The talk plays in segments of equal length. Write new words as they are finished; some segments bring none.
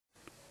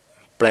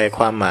แปล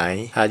ความหมาย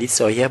หะดีษ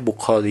ซอฮีฮ์บุ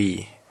คอรี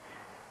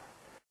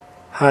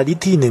หะดีษ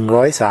ที่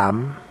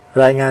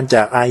103รายงานจ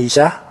ากอาอิช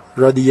ะห์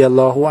รอฎิยัล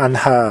ลอฮุอัน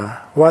ฮา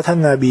ว่าท่าน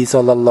นบีศ็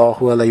อลลัลลอ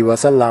ฮุอะลัยฮิวะ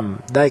ซัลลัม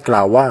ได้กล่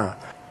าวว่า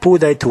ผู้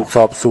ใดถูกส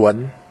อบสวน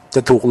จ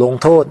ะถูกลง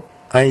โทษ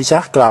อาอิชะ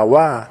ห์กล่าว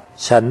ว่า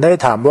ฉันได้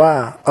ถามว่า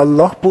อัล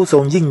ลอฮ์ผู้ทร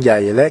งยิ่งใหญ่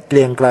และเก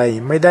รียงไกร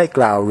ไม่ได้ก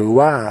ล่าวหรือ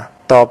ว่า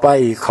ต่อไป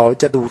เขา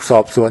จะถูกสอ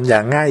บสวนอย่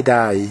างง่ายด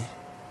าย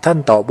ท่าน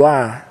ตอบว่า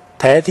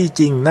แท้ที่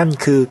จริงนั่น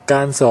คือก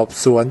ารสอบ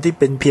สวนที่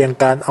เป็นเพียง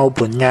การเอา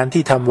ผลงาน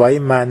ที่ทำไว้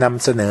มาน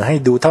ำเสนอให้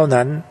ดูเท่า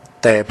นั้น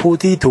แต่ผู้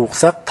ที่ถูก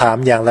ซักถาม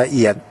อย่างละเ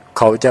อียดเ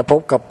ขาจะพบ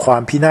กับควา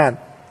มพินาศ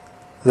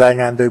ราย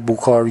งานโดยบุ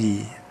คอรี